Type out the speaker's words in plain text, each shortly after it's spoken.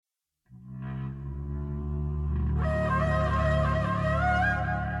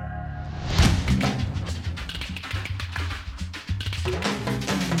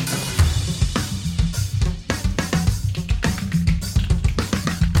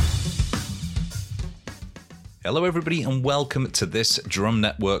Hello everybody and welcome to this Drum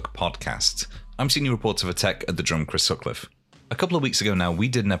Network podcast. I'm Senior Reporter for Tech at The Drum, Chris Sutcliffe. A couple of weeks ago now, we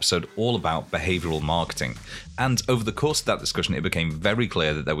did an episode all about behavioural marketing, and over the course of that discussion, it became very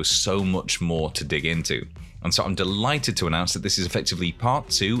clear that there was so much more to dig into. And so I'm delighted to announce that this is effectively part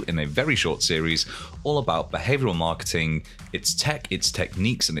 2 in a very short series all about behavioural marketing, its tech, its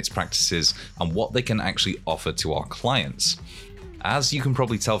techniques and its practices, and what they can actually offer to our clients. As you can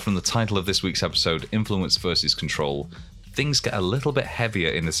probably tell from the title of this week's episode, Influence versus Control, things get a little bit heavier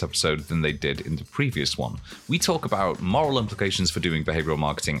in this episode than they did in the previous one. We talk about moral implications for doing behavioural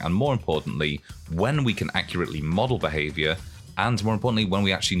marketing, and more importantly, when we can accurately model behaviour, and more importantly, when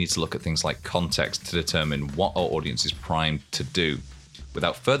we actually need to look at things like context to determine what our audience is primed to do.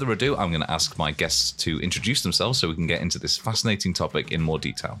 Without further ado, I'm going to ask my guests to introduce themselves so we can get into this fascinating topic in more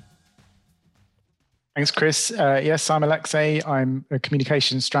detail. Thanks, Chris. Yes, I'm Alexei. I'm a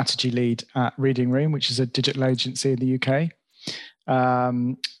communications strategy lead at Reading Room, which is a digital agency in the UK.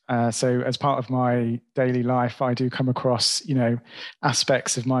 So as part of my daily life, I do come across,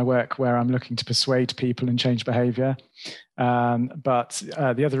 aspects of my work where I'm looking to persuade people and change behaviour. But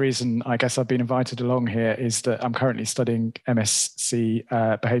the other reason I guess I've been invited along here is that I'm currently studying MSc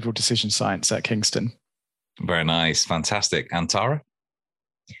Behavioural Decision Science at Kingston. Very nice. Fantastic. And Tara?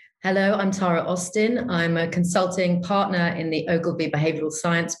 Hello, I'm Tara Austin. I'm a consulting partner in the Ogilvy behavioural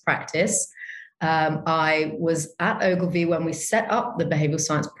science practice. I was at Ogilvy when we set up the behavioural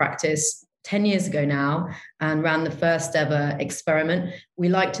science practice 10 years ago now and ran the first ever experiment. We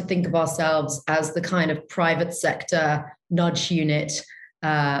like to think of ourselves as the kind of private sector nudge unit,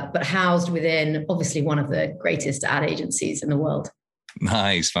 but housed within obviously one of the greatest ad agencies in the world.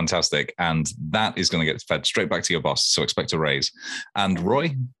 Nice, fantastic. And that is going to get fed straight back to your boss, so expect a raise. And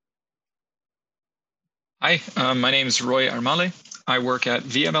Roy? Hi, my name is Roy Armale. I work at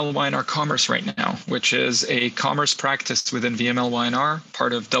VMLY&R Commerce right now, which is a commerce practice within VMLY&R,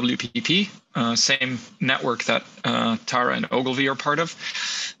 part of WPP, same network that Tara and Ogilvy are part of.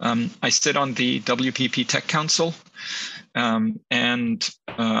 I sit on the WPP Tech Council, and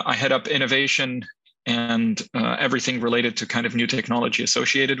I head up innovation and everything related to kind of new technology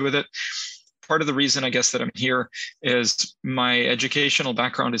associated with it. Part of the reason I guess that I'm here is my educational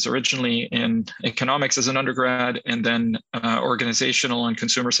background is originally in economics as an undergrad, and then organizational and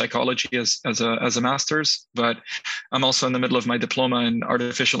consumer psychology as a master's. But I'm also in the middle of my diploma in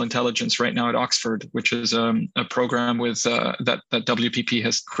artificial intelligence right now at Oxford, which is a program with that WPP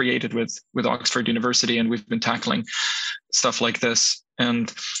has created with Oxford University, and we've been tackling stuff like this.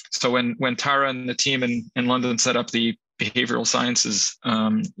 And so when Tara and the team in London set up the behavioral sciences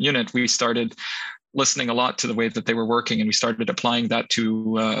unit, we started listening a lot to the way that they were working, and we started applying that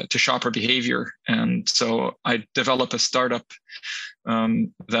to shopper behavior. And so I developed a startup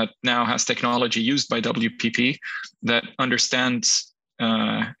that now has technology used by WPP that understands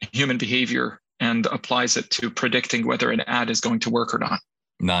human behavior and applies it to predicting whether an ad is going to work or not.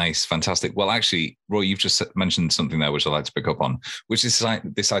 Nice, fantastic. Well, actually, Roy, you've just mentioned something there which I'd like to pick up on, which is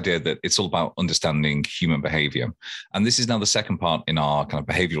this idea that it's all about understanding human behavior. And this is now the second part in our kind of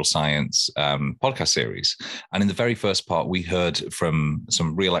behavioral science podcast series. And in the very first part, we heard from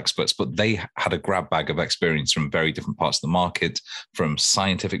some real experts, but they had a grab bag of experience from very different parts of the market, from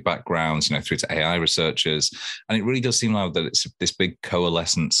scientific backgrounds, through to AI researchers. And it really does seem like that it's this big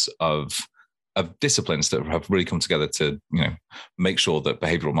coalescence of disciplines that have really come together to, make sure that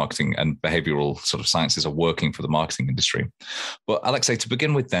behavioral marketing and behavioral sort of sciences are working for the marketing industry. But Alexei, to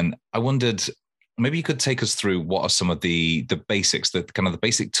begin with then, I wondered, maybe you could take us through what are some of the basics, the kind of the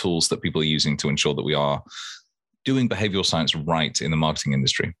basic tools that people are using to ensure that we are doing behavioral science right in the marketing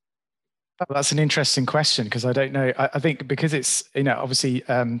industry. That's an interesting question, because I don't know. I think because it's, obviously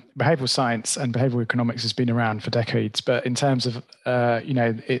behavioral science and behavioral economics has been around for decades, but in terms of,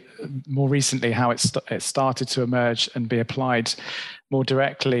 more recently, how it started to emerge and be applied more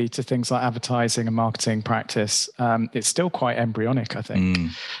directly to things like advertising and marketing practice, it's still quite embryonic, I think.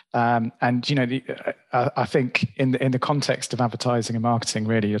 And, I think in the context of advertising and marketing,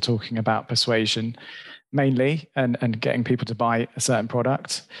 really, you're talking about persuasion mainly, and getting people to buy a certain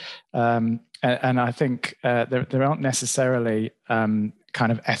product. And I think there aren't necessarily kind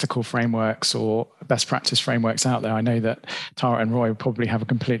of ethical frameworks or best practice frameworks out there. I know that Tara and Roy probably have a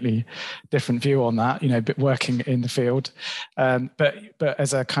completely different view on that, but working in the field. But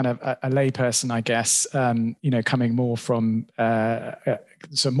as a kind of a layperson, I guess, coming more from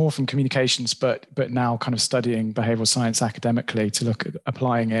more from communications, but now kind of studying behavioral science academically to look at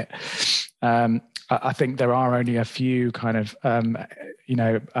applying it. I think there are only a few kind of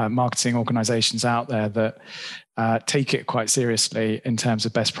marketing organizations out there that take it quite seriously in terms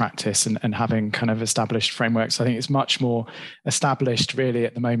of best practice and having kind of established frameworks. I think it's much more established really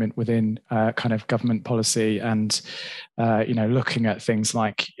at the moment within kind of government policy and, looking at things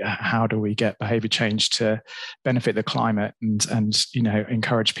like how do we get behavior change to benefit the climate and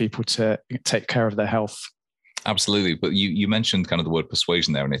encourage people to take care of their health. Absolutely. But you mentioned kind of the word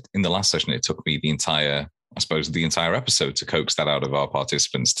persuasion there. And in the last session, it took me the entire episode to coax that out of our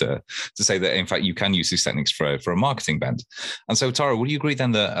participants to say that, in fact, you can use these techniques for a marketing bent. And so, Tara, would you agree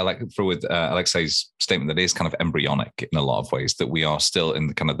then that with Alexei's statement that it is kind of embryonic in a lot of ways, that we are still in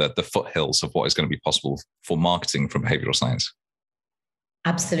the kind of the foothills of what is going to be possible for marketing from behavioral science?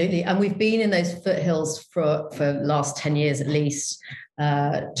 Absolutely. And we've been in those foothills for the last 10 years, at least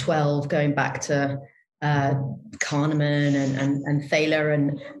 12, going back to Kahneman and Thaler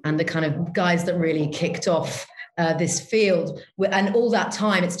and the kind of guys that really kicked off this field. And all that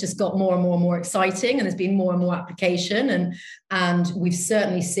time, it's just got more and more and more exciting, and there's been more and more application. And we've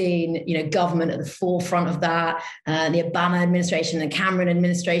certainly seen, government at the forefront of that, the Obama administration and Cameron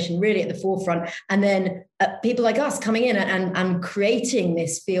administration really at the forefront. And then people like us coming in and creating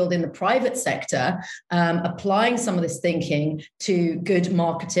this field in the private sector, applying some of this thinking to good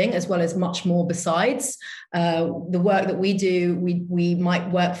marketing, as well as much more besides. The work that we do, we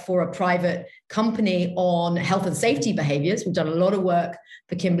might work for a private company on health and safety behaviors. We've done a lot of work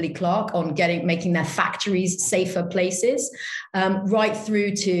for Kimberly-Clark on making their factories safer places, right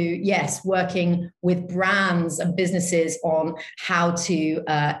through to, working with brands and businesses on how to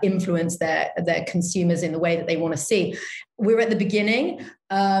influence their consumers in the way that they want to see. We're at the beginning.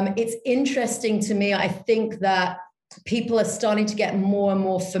 It's interesting to me. I think that people are starting to get more and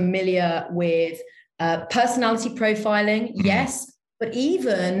more familiar with personality profiling, yes, but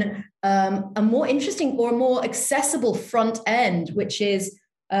even a more interesting or a more accessible front end, which is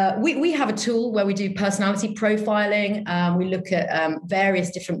we have a tool where we do personality profiling. We look at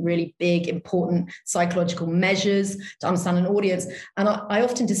various different really big, important psychological measures to understand an audience. And I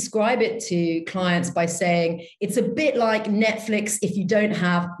often describe it to clients by saying it's a bit like Netflix if you don't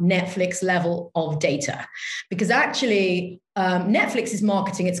have Netflix level of data, because actually Netflix is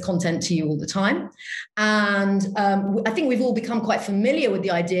marketing its content to you all the time. And I think we've all become quite familiar with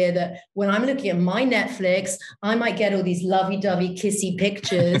the idea that when I'm looking at my Netflix, I might get all these lovey-dovey kissy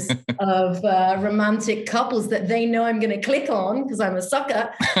pictures of romantic couples that they know I'm going to click on because I'm a sucker.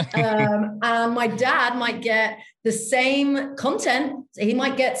 And my dad might get the same content. He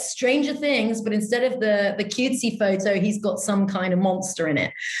might get Stranger Things, but instead of the cutesy photo, he's got some kind of monster in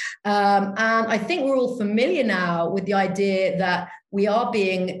it. And I think we're all familiar now with the idea that we are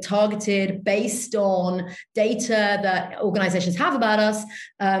being targeted based on data that organizations have about us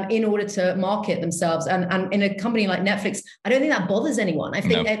in order to market themselves. And in a company like Netflix, I don't think that bothers anyone. I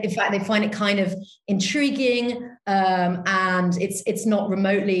think, in fact, they find it kind of intriguing, and it's not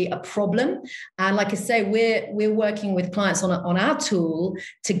remotely a problem. And like I say, we're working with clients on our tool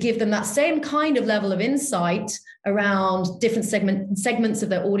to give them that same kind of level of insight around different segments of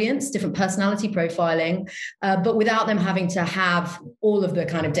their audience, different personality profiling, but without them having to have all of the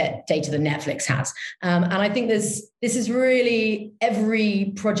kind of data that Netflix has. And I think this is really,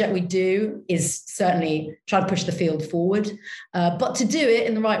 every project we do is certainly trying to push the field forward, but to do it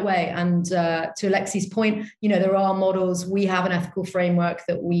in the right way. And to Alexei's point, there are models. We have an ethical framework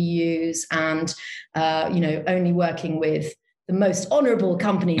that we use, and only working with the most honorable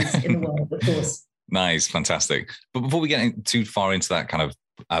companies in the world, of course. Nice, fantastic. But before we get too far into that kind of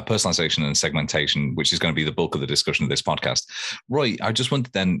personalization and segmentation, which is going to be the bulk of the discussion of this podcast, Roy, I just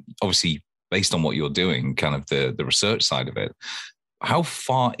wanted then, obviously, based on what you're doing, kind of the research side of it, how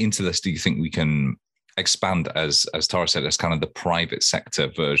far into this do you think we can expand, as Tara said, as kind of the private sector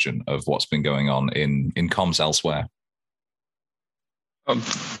version of what's been going on in comms elsewhere?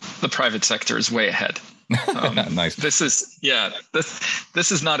 The private sector is way ahead. Nice. This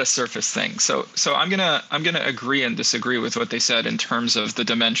is not a surface thing. So I'm gonna agree and disagree with what they said in terms of the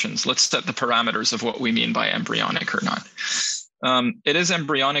dimensions. Let's set the parameters of what we mean by embryonic or not. It is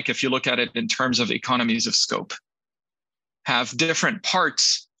embryonic if you look at it in terms of economies of scope. Have different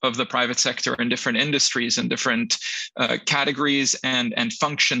parts of the private sector and different industries and different categories and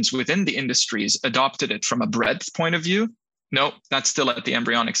functions within the industries adopted it from a breadth point of view. No, that's still at the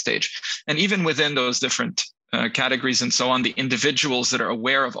embryonic stage. And even within those different categories and so on, the individuals that are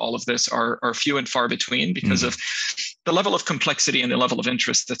aware of all of this are few and far between because of the level of complexity and the level of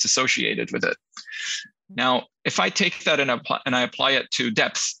interest that's associated with it. Now, if I take that and I apply it to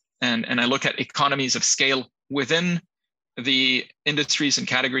depth and I look at economies of scale within the industries and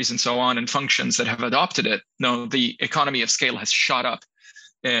categories and so on and functions that have adopted it, no, the economy of scale has shot up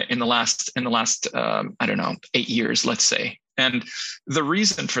in the last I don't know, 8 years, let's say. And the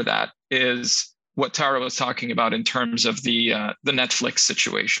reason for that is what Tara was talking about in terms of the Netflix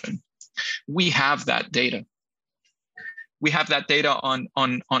situation. We have that data. We have that data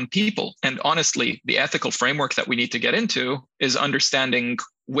on people. And honestly, the ethical framework that we need to get into is understanding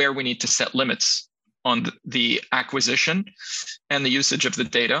where we need to set limits on the acquisition and the usage of the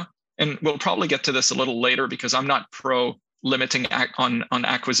data. And we'll probably get to this a little later, because I'm not pro limiting on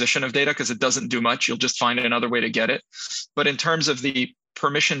acquisition of data, because it doesn't do much. You'll just find another way to get it. But in terms of the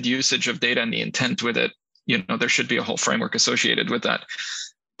permissioned usage of data and the intent with it, there should be a whole framework associated with that.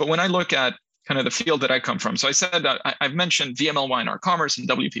 But when I look at kind of the field that I come from, so I said that I've mentioned VMLY&R commerce and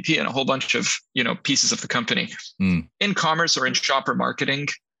WPP and a whole bunch of pieces of the company. In commerce or in shopper marketing,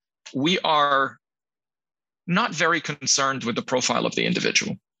 we are not very concerned with the profile of the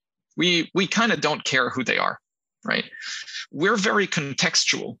individual. We kind of don't care who they are, right? We're very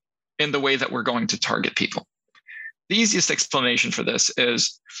contextual in the way that we're going to target people. The easiest explanation for this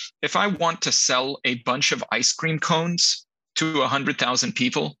is, if I want to sell a bunch of ice cream cones to 100,000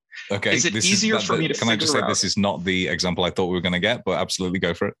 people, okay, is it easier for me to figure out? Can I just say, this is not the example I thought we were going to get, but absolutely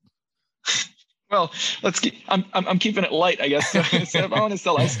go for it. Well, I'm keeping it light, I guess. So if I want to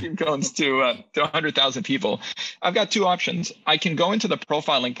sell ice cream cones to 100,000 people, I've got two options. I can go into the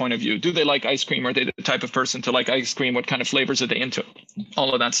profiling point of view. Do they like ice cream? Are they the type of person to like ice cream? What kind of flavors are they into?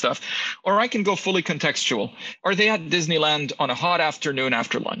 All of that stuff. Or I can go fully contextual. Are they at Disneyland on a hot afternoon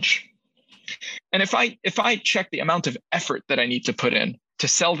after lunch? And if I check the amount of effort that I need to put in to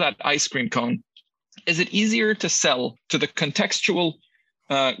sell that ice cream cone, is it easier to sell to the contextual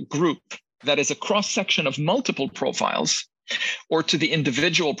group that is a cross-section of multiple profiles, or to the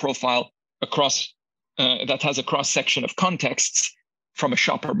individual profile across that has a cross-section of contexts? From a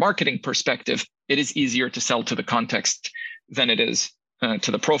shopper marketing perspective, it is easier to sell to the context than it is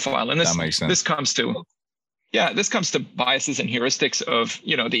to the profile. And that makes sense. This comes to biases and heuristics of,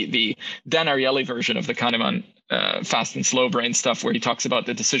 the Dan Ariely version of the Kahneman fast and slow brain stuff, where he talks about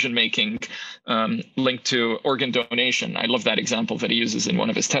the decision-making linked to organ donation. I love that example that he uses in one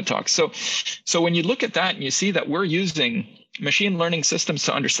of his TED Talks. So when you look at that and you see that we're using machine learning systems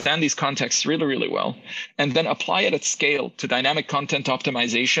to understand these contexts really, really well, and then apply it at scale to dynamic content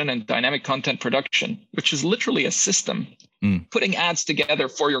optimization and dynamic content production, which is literally a system putting ads together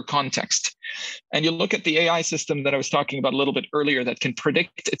for your context. And you look at the AI system that I was talking about a little bit earlier that can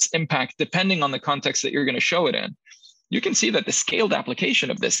predict its impact depending on the context that you're going to show it in. You can see that the scaled application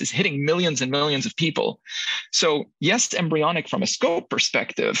of this is hitting millions and millions of people. So yes, embryonic from a scope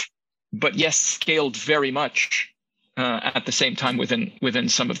perspective, but yes, scaled very much at the same time within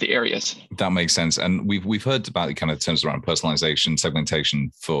some of the areas. That makes sense. And we've heard about the kind of terms around personalization,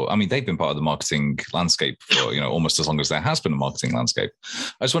 segmentation they've been part of the marketing landscape for, almost as long as there has been a marketing landscape.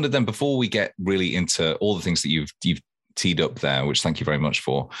 I just wondered then, before we get really into all the things that you've teed up there, which thank you very much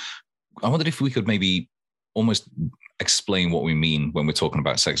for, I wondered if we could maybe almost explain what we mean when we're talking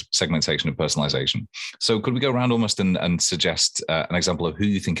about segmentation and personalization. So could we go around almost and suggest an example of who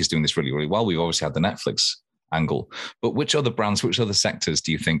you think is doing this really, really well? We've obviously had the Netflix angle, but which other brands, which other sectors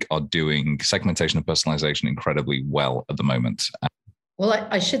do you think are doing segmentation and personalization incredibly well at the moment? Well,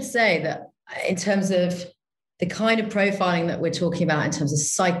 I should say that in terms of the kind of profiling that we're talking about in terms of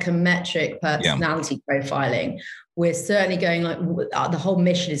psychometric personality profiling, we're certainly going the whole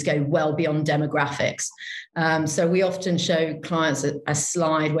mission is going well beyond demographics. So we often show clients a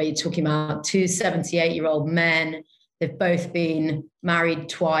slide where you're talking about two 78-year-old men. They've both been married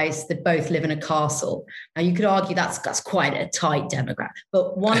twice. They both live in a castle. Now, you could argue that's quite a tight demographic,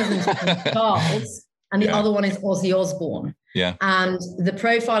 but one of them is Charles and the other one is Ozzy Osbourne. Yeah. And the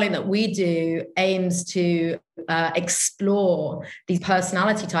profiling that we do aims to explore these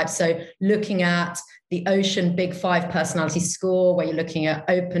personality types. So looking at the Ocean Big Five personality score, where you're looking at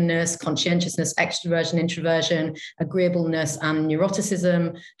openness, conscientiousness, extroversion, introversion, agreeableness, and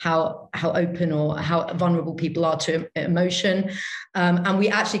neuroticism, how open or how vulnerable people are to emotion. And we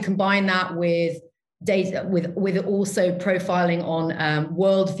actually combine that with data, with also profiling on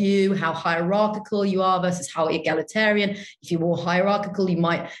worldview, how hierarchical you are versus how egalitarian. If you're more hierarchical, you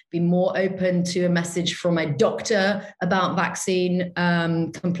might be more open to a message from a doctor about vaccine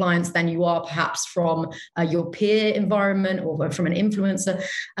compliance than you are perhaps from your peer environment or from an influencer.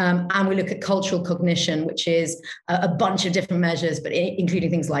 And we look at cultural cognition, which is a bunch of different measures, but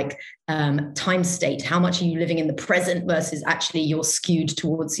including things like time state. How much are you living in the present versus actually you're skewed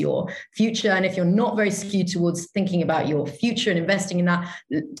towards your future? And if you're not very skewed towards thinking about your future and investing in that,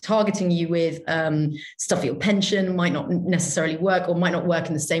 targeting you with stuff for your pension might not necessarily work or might not work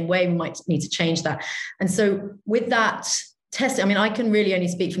in the same way. We might need to change that. And so with that testing. I mean, I can really only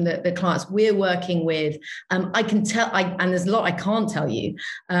speak from the clients we're working with. I can tell, and there's a lot I can't tell you,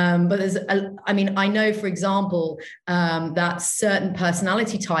 but I know, for example, that certain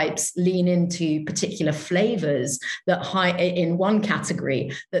personality types lean into particular flavors that in one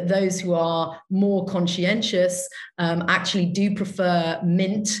category, that those who are more conscientious actually do prefer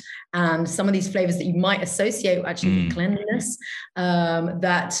mint and some of these flavors that you might associate actually with cleanliness,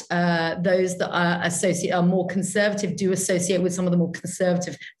 that those that are more conservative do associate with some of the more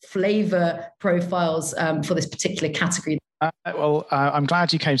conservative flavor profiles for this particular category. I'm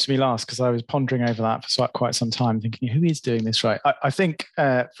glad you came to me last, because I was pondering over that for quite some time, thinking, who is doing this right? I think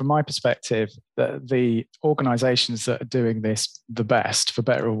from my perspective, that the organizations that are doing this the best, for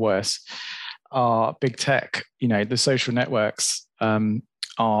better or worse, are big tech. The social networks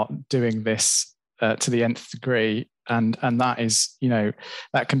are doing this to the nth degree, and that is,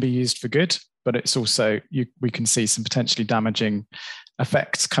 that can be used for good, but it's also, we can see some potentially damaging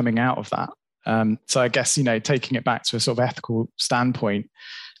effects coming out of that. So I guess, taking it back to a sort of ethical standpoint,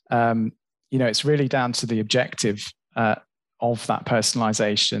 it's really down to the objective of that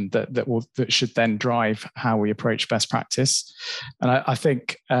personalization that should then drive how we approach best practice. And I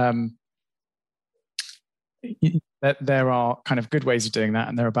think that there are kind of good ways of doing that,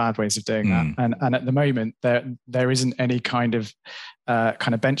 and there are bad ways of doing that. And at the moment, there isn't any kind of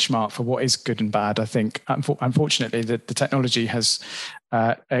benchmark for what is good and bad. I think, unfortunately, the technology has,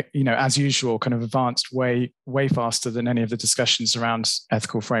 as usual, kind of advanced way faster than any of the discussions around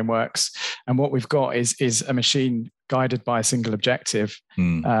ethical frameworks. And what we've got is a machine guided by a single objective,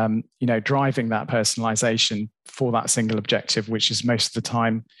 driving that personalization for that single objective, which is most of the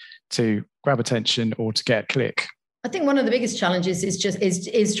time to grab attention or to get a click. I think one of the biggest challenges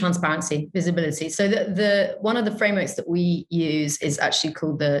is transparency, visibility. So the one of the frameworks that we use is actually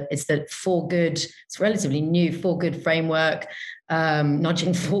called the For Good. It's relatively new, For Good framework,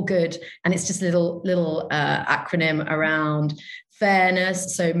 nudging for good, and it's just a little acronym around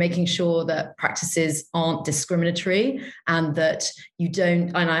fairness. So making sure that practices aren't discriminatory, and that you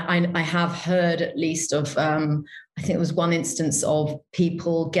don't. And I have heard at least of I think it was one instance of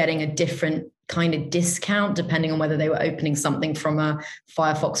people getting a different kind of discount depending on whether they were opening something from a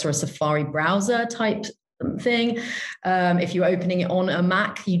Firefox or a Safari browser type thing. If you were opening it on a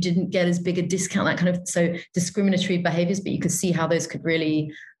Mac, you didn't get as big a discount, that kind of, so discriminatory behaviors, but you could see how those could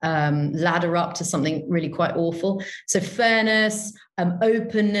really ladder up to something really quite awful. So fairness,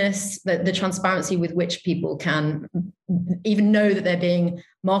 openness, the transparency with which people can even know that they're being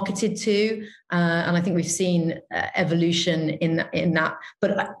marketed to. And I think we've seen evolution in that.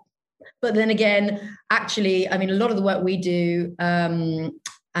 But then again, actually, I mean, a lot of the work we do, and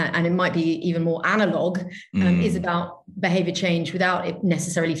it might be even more analog, is about behavior change without it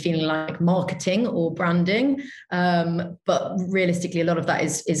necessarily feeling like marketing or branding. But realistically, a lot of that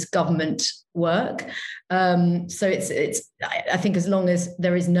is government work. So it's I think as long as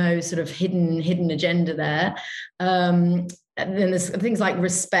there is no sort of hidden agenda there, and then there's things like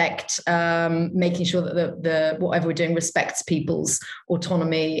respect, making sure that the whatever we're doing respects people's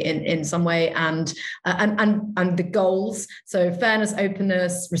autonomy in some way, and the goals. So fairness,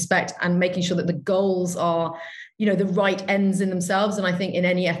 openness, respect, and making sure that the goals are, the right ends in themselves. And I think in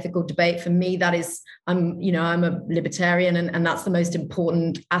any ethical debate, for me, that is, I'm a libertarian, and that's the most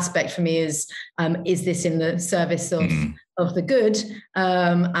important aspect for me is this in the service of the good,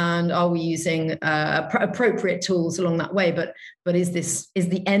 and are we using appropriate tools along that way? But is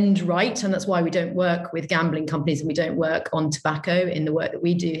the end right? And that's why we don't work with gambling companies, and we don't work on tobacco in the work that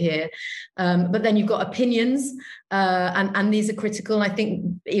we do here. But then you've got opinions, and these are critical. And I think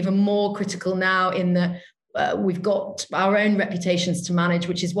even more critical now in the we've got our own reputations to manage,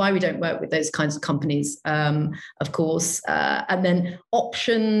 which is why we don't work with those kinds of companies, of course. And then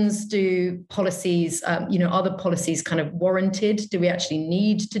options, do policies, are the policies kind of warranted? Do we actually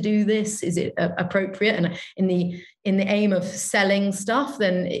need to do this? Is it appropriate? And in the aim of selling stuff,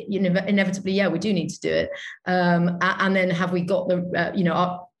 then inevitably, yeah, we do need to do it. And then have we got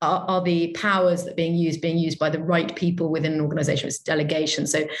the, are the powers that being used by the right people within an organization? It's delegation.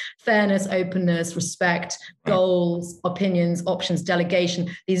 So fairness, openness, respect, goals, opinions, options, delegation.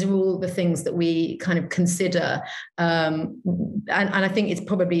 These are all the things that we kind of consider. And I think it's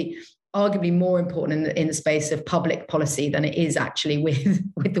probably arguably more important in the space of public policy than it is actually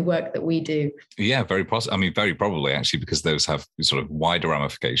with the work that we do. Yeah, very probably actually, because those have sort of wider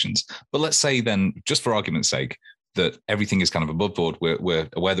ramifications. But let's say then, just for argument's sake, that everything is kind of above board. We're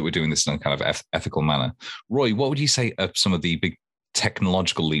aware that we're doing this in a kind of ethical manner. Roy, what would you say are some of the big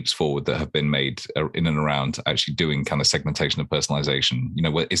technological leaps forward that have been made in and around actually doing kind of segmentation and personalization?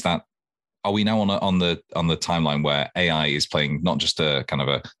 Is that Are we now on the timeline where AI is playing not just a kind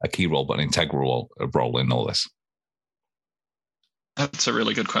of a key role, but an integral role in all this? That's a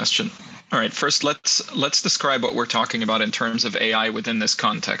really good question. All right, first let's describe what we're talking about in terms of AI within this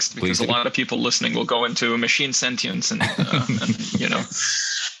context, because a lot of people listening will go into machine sentience and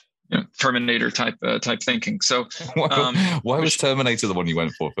Terminator type thinking. So why was Terminator the one you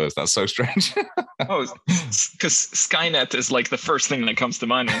went for first? That's so strange. Because Skynet is like the first thing that comes to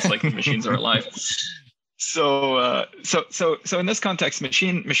mind. It's like the machines are alive. So in this context,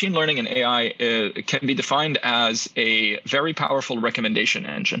 machine learning and AI can be defined as a very powerful recommendation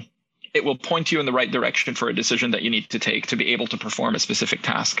engine. It will point you in the right direction for a decision that you need to take to be able to perform a specific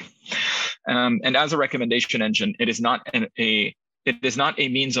task. And as a recommendation engine, it is not a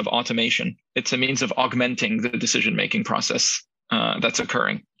means of automation. It's a means of augmenting the decision-making process that's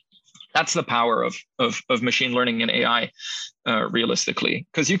occurring. That's the power of machine learning and AI, realistically,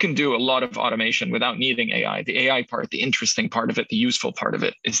 because you can do a lot of automation without needing AI. The AI part, the interesting part of it, the useful part of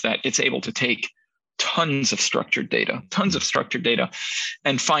it is that it's able to take tons of structured data,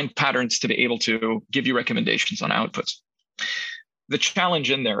 and find patterns to be able to give you recommendations on outputs. The challenge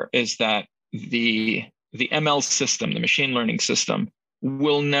in there is that the ML system, the machine learning system,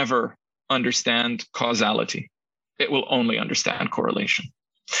 will never understand causality. It will only understand correlation.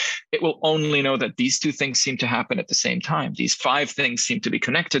 It will only know that these two things seem to happen at the same time. These 5 things seem to be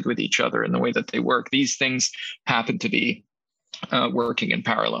connected with each other in the way that they work. These things happen to be working in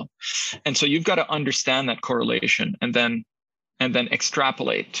parallel. And so you've got to understand that correlation and then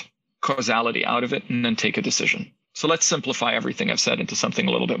extrapolate causality out of it and then take a decision. So let's simplify everything I've said into something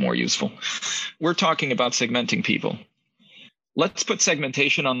a little bit more useful. We're talking about segmenting people. Let's put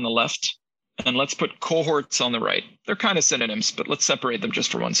segmentation on the left and let's put cohorts on the right. They're kind of synonyms, but let's separate them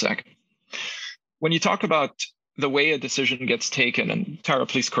just for 1 second. When you talk about the way a decision gets taken, and Tara,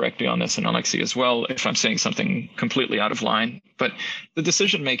 please correct me on this, and Alexei as well, if I'm saying something completely out of line, but the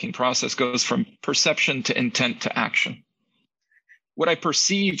decision-making process goes from perception to intent to action. What I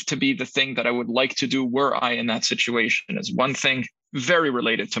perceive to be the thing that I would like to do were I in that situation is one thing very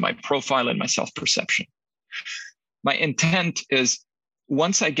related to my profile and my self-perception. My intent is,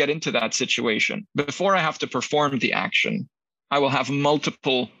 once I get into that situation, before I have to perform the action, I will have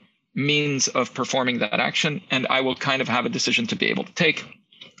multiple means of performing that action, and I will kind of have a decision to be able to take.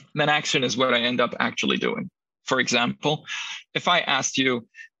 And then action is what I end up actually doing. For example, if I asked you,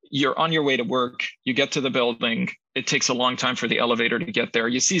 you're on your way to work, you get to the building, it takes a long time for the elevator to get there.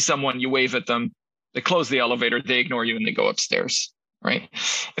 You see someone, you wave at them, they close the elevator, they ignore you, and they go upstairs. Right?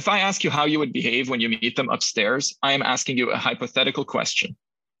 If I ask you how you would behave when you meet them upstairs, I am asking you a hypothetical question.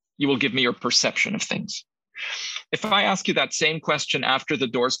 You will give me your perception of things. If I ask you that same question after the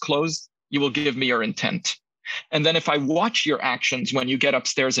doors close, you will give me your intent. And then if I watch your actions when you get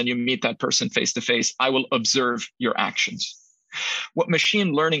upstairs and you meet that person face to face, I will observe your actions. What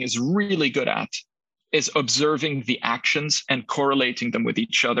machine learning is really good at is observing the actions and correlating them with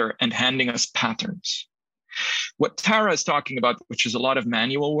each other and handing us patterns. What Tara is talking about, which is a lot of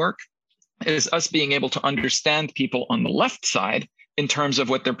manual work, is us being able to understand people on the left side in terms of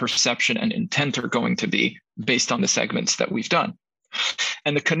what their perception and intent are going to be based on the segments that we've done.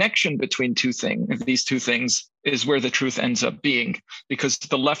 And the connection between these two things is where the truth ends up being, because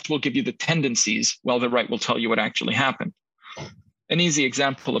the left will give you the tendencies while the right will tell you what actually happened. An easy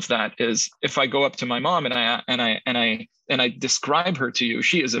example of that is if I go up to my mom and I describe her to you,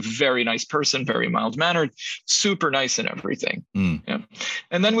 she is a very nice person, very mild-mannered, super nice and everything. Yeah.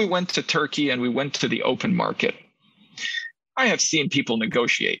 And then we went to Turkey and we went to the open market. I have seen people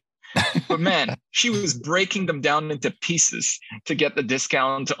negotiate, but man, she was breaking them down into pieces to get the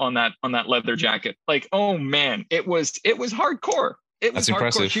discount on that leather jacket. Like, oh man, it was hardcore. That's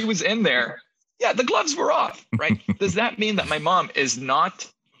impressive. She was in there. Yeah, the gloves were off, right? Does that mean that my mom is not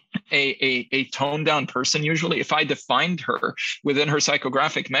a toned down person usually? If I defined her within her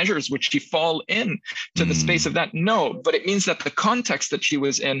psychographic measures, would she fall in to the space of that? No, but it means that the context that she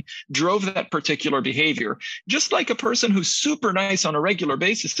was in drove that particular behavior. Just like a person who's super nice on a regular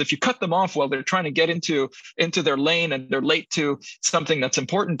basis, if you cut them off while they're trying to get into their lane and they're late to something that's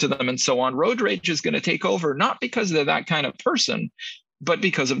important to them and so on, road rage is going to take over, not because they're that kind of person, but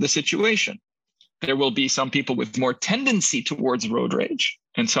because of the situation. There will be some people with more tendency towards road rage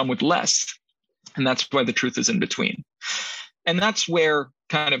and some with less. And that's why the truth is in between. And that's where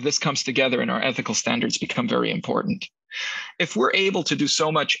kind of this comes together and our ethical standards become very important. If we're able to do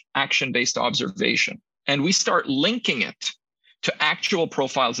so much action-based observation and we start linking it to actual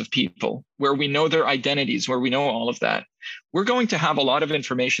profiles of people where we know their identities, where we know all of that, we're going to have a lot of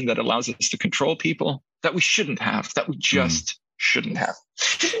information that allows us to control people that we shouldn't have, that we just shouldn't have.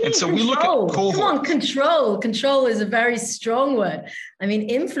 And so we look at cohorts. Come on, control. Control is a very strong word. I mean,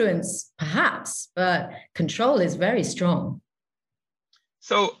 influence, perhaps, but control is very strong.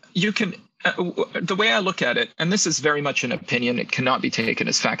 So you can, the way I look at it, and this is very much an opinion, it cannot be taken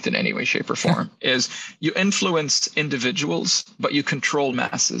as fact in any way, shape, or form, is you influence individuals, but you control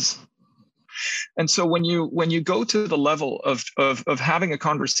masses. And so when you go to the level of having a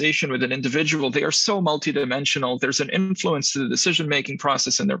conversation with an individual, they are so multidimensional. There's an influence to the decision-making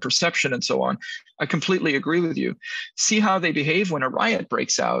process and their perception and so on. I completely agree with you. See how they behave when a riot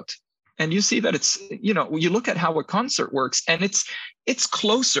breaks out. And you see that it's, you look at how a concert works, and it's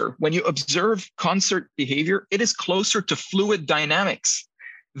closer. When you observe concert behavior, it is closer to fluid dynamics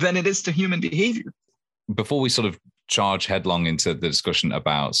than it is to human behavior. Before we sort of charge headlong into the discussion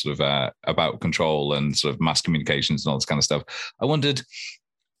about about control and sort of mass communications and all this kind of stuff, I wondered,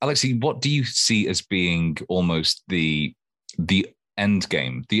 Alexei, what do you see as being almost the end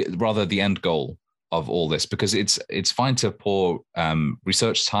game, the end goal of all this? Because it's fine to pour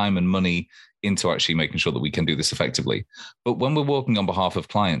research time and money into actually making sure that we can do this effectively, but when we're working on behalf of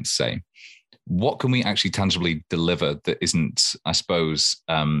clients, say, what can we actually tangibly deliver that isn't, I suppose,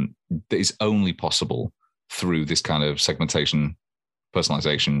 that is only possible through this kind of segmentation,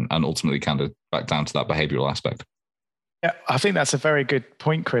 personalization, and ultimately kind of back down to that behavioral aspect? Yeah, I think that's a very good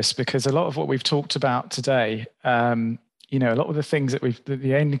point, Chris, because a lot of what we've talked about today, a lot of the things that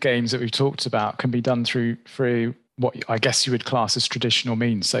the end games that we've talked about can be done through what I guess you would class as traditional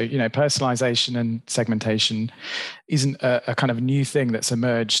means. So, personalization and segmentation isn't a kind of new thing that's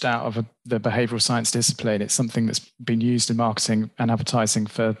emerged out of the behavioral science discipline. It's something that's been used in marketing and advertising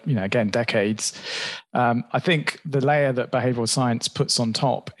for, again, decades. I think the layer that behavioral science puts on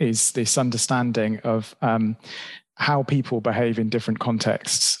top is this understanding of how people behave in different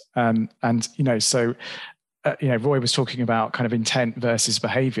contexts. Roy was talking about kind of intent versus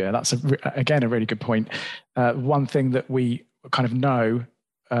behavior. That's again a really good point. One thing that we kind of know,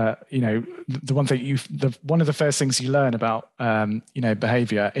 one of the first things you learn about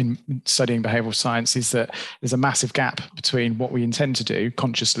behavior in studying behavioral science is that there's a massive gap between what we intend to do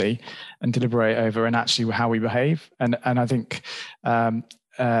consciously and deliberate over and actually how we behave. And I think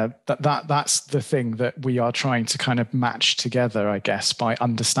that's the thing that we are trying to kind of match together, I guess, by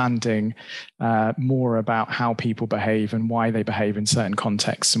understanding more about how people behave and why they behave in certain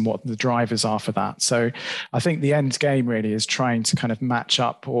contexts and what the drivers are for that. So I think the end game really is trying to kind of match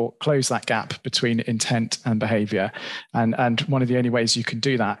up or close that gap between intent and behavior. And one of the only ways you can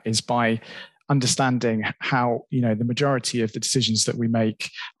do that is by understanding how the majority of the decisions that we make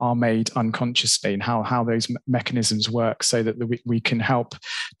are made unconsciously, and how those mechanisms work, so that we can help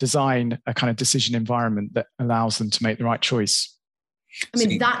design a kind of decision environment that allows them to make the right choice. I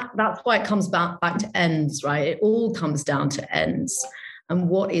mean, that's why it comes back to ends, right? It all comes down to ends. And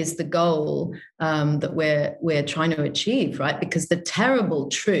what is the goal that we're trying to achieve, right? Because the terrible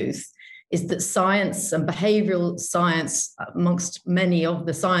truth is that science and behavioral science, amongst many of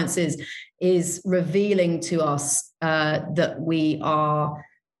the sciences, is revealing to us that we are,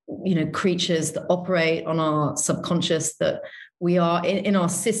 creatures that operate on our subconscious, that we are in our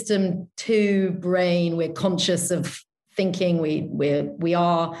system 2 brain. We're conscious of thinking. We're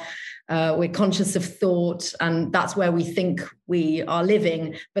conscious of thought, and that's where we think we are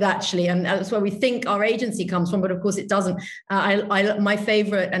living, but actually, and that's where we think our agency comes from, but of course it doesn't. My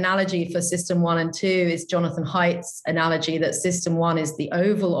favorite analogy for system 1 and 2 is Jonathan Haidt's analogy that system 1 is the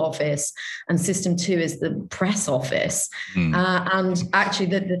Oval Office and system 2 is the press office. And actually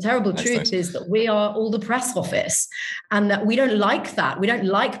the terrible truth is that we are all the press office, and that we don't like that. We don't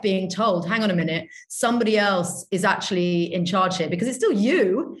like being told, hang on a minute, somebody else is actually in charge here, because it's still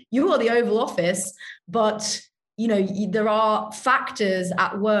you are the Oval Office, but there are factors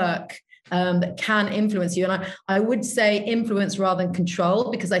at work that can influence you. And I would say influence rather than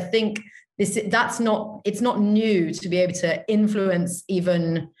control, because I think it's not new to be able to influence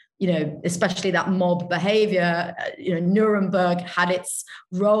even, especially that mob behavior. Nuremberg had its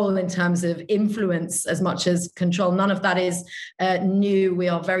role in terms of influence as much as control. None of that is new. We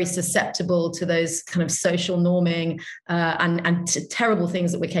are very susceptible to those kind of social norming and to terrible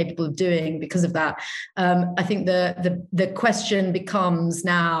things that we're capable of doing because of that. I think the question becomes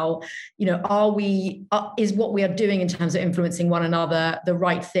now, is what we are doing in terms of influencing one another the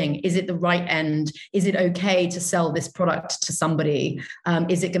right thing? Is it the right end? Is it okay to sell this product to somebody?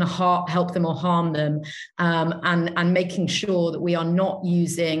 Is it going to help them or harm them, and making sure that we are not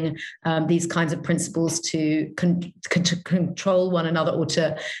using these kinds of principles to control one another or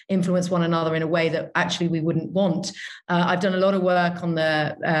to influence one another in a way that actually we wouldn't want. I've done a lot of work on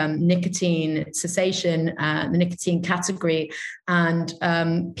the nicotine cessation, the nicotine category, and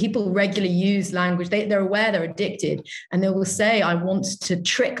people regularly use language. They're aware they're addicted, and they will say, I want to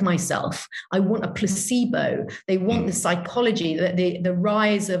trick myself. I want a placebo. They want the psychology. The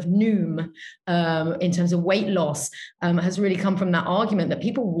rise of Noom in terms of weight loss has really come from that argument that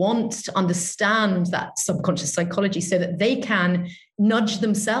people want to understand that subconscious psychology so that they can nudge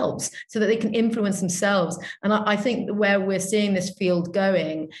themselves, so that they can influence themselves. And I think where we're seeing this field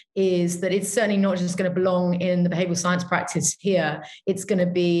going is that it's certainly not just going to belong in the behavioral science practice here. It's going to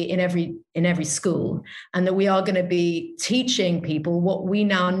be in every school, and that we are going to be teaching people what we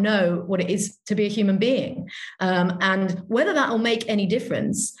now know what it is to be a human being, and whether that will make any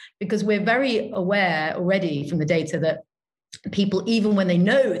difference, because we're very aware already from the data that people, even when they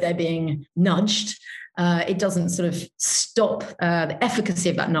know they're being nudged, it doesn't sort of stop the efficacy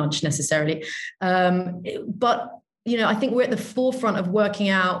of that nudge necessarily. But, I think we're at the forefront of working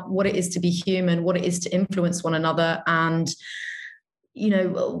out what it is to be human, what it is to influence one another, and,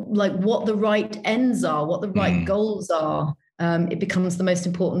 like what the right ends are, what the right goals are. It becomes the most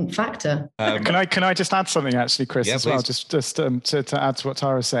important factor. Can I just add something, actually, Chris, as well, please. just to add to what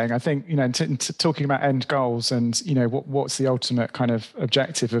Tara's saying? I think, talking about end goals and, what's the ultimate kind of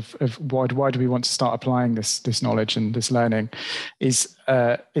objective of why do we want to start applying this knowledge and this learning is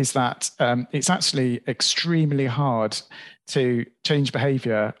that it's actually extremely hard to change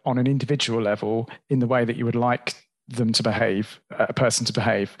behavior on an individual level in the way that you would like them to behave, a person to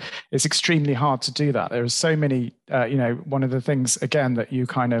behave. It's extremely hard to do that. There are so many, one of the things, again, that you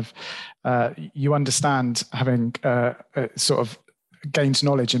kind of, you understand having sort of gained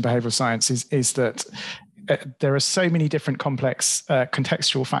knowledge in behavioral science is that there are so many different complex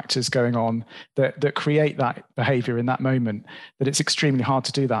contextual factors going on that create that behavior in that moment that it's extremely hard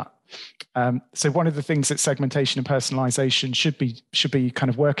to do that. So one of the things that segmentation and personalization should be kind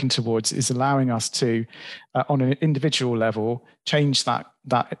of working towards is allowing us to, on an individual level, change that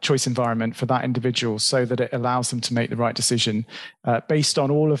choice environment for that individual so that it allows them to make the right decision based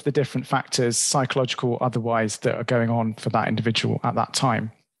on all of the different factors, psychological, otherwise, that are going on for that individual at that time.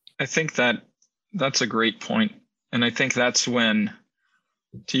 I think that's a great point. And I think that's when,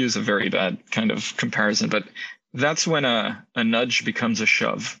 to use a very bad kind of comparison, but that's when a nudge becomes a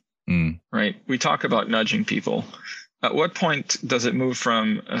shove. Right? We talk about nudging people. At what point does it move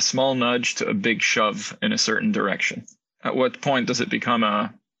from a small nudge to a big shove in a certain direction? At what point does it become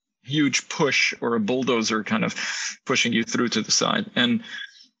a huge push or a bulldozer kind of pushing you through to the side? And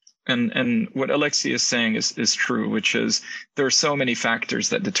what Alexei is saying is true, which is there are so many factors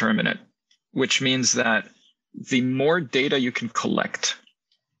that determine it, which means that the more data you can collect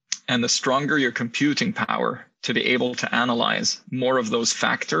and the stronger your computing power to be able to analyze more of those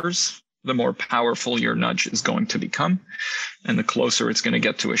factors, the more powerful your nudge is going to become, and the closer it's going to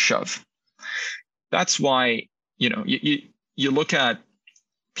get to a shove. That's why, you look at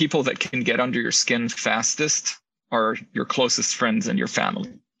people that can get under your skin fastest are your closest friends and your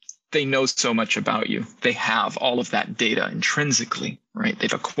family. They know so much about you. They have all of that data intrinsically, right?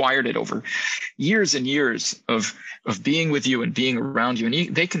 They've acquired it over years and years of being with you and being around you.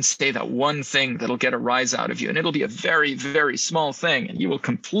 And they can say that one thing that'll get a rise out of you. And it'll be a very, very small thing. And you will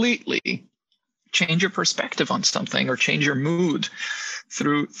completely change your perspective on something or change your mood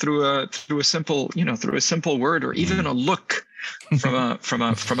through a simple word, or even a look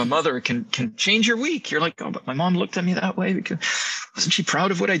from a mother can change your week. You're like, oh, but my mom looked at me that way because wasn't she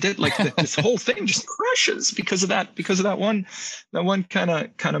proud of what I did? Like this whole thing just crashes because of that one kind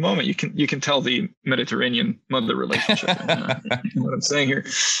of moment. You can tell the Mediterranean mother relationship. What I'm saying here,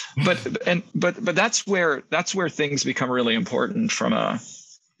 but that's where things become really important from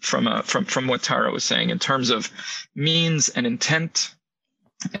what Tara was saying in terms of means and intent,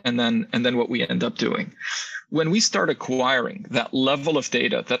 and then what we end up doing. When we start acquiring that level of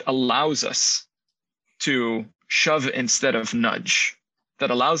data that allows us to shove instead of nudge,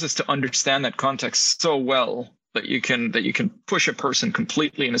 that allows us to understand that context so well that you can push a person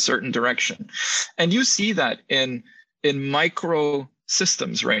completely in a certain direction. And you see that in micro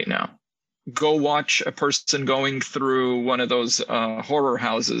systems right now. Go watch a person going through one of those horror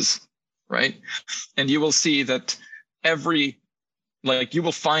houses, right? And you will see that you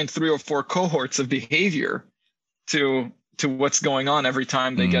will find 3 or 4 cohorts of behavior to what's going on every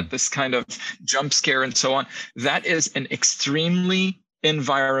time they get this kind of jump scare and so on. That is an extremely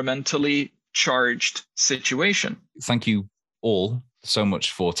environmentally charged situation. Thank you all so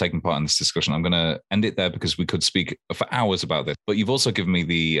much for taking part in this discussion. I'm going to end it there because we could speak for hours about this. But you've also given me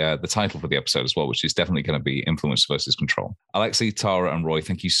the title for the episode as well, which is definitely going to be Influence versus Control. Alexei, Tara, and Roy,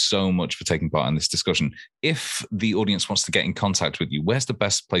 thank you so much for taking part in this discussion. If the audience wants to get in contact with you, where's the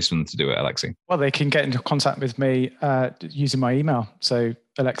best place for them to do it, Alexei? Well, they can get into contact with me using my email. So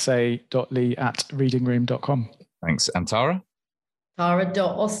alexei.lee@readingroom.com. Thanks. And Tara?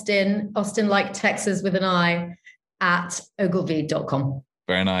 Tara.Austin, Austin like Texas with an I, at ogilvy.com.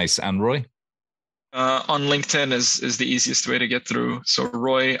 Very nice. And Roy? On LinkedIn is the easiest way to get through. So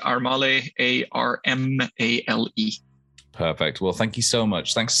Roy Armale, Armale. Perfect. Well, thank you so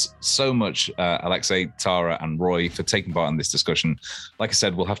much. Thanks so much, Alexei, Tara, and Roy, for taking part in this discussion. Like I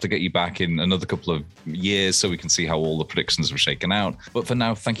said, we'll have to get you back in another couple of years so we can see how all the predictions have shaken out. But for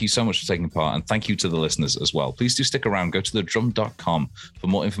now, thank you so much for taking part, and thank you to the listeners as well. Please do stick around. Go to thedrum.com for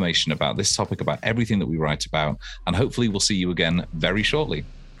more information about this topic, about everything that we write about, and hopefully we'll see you again very shortly.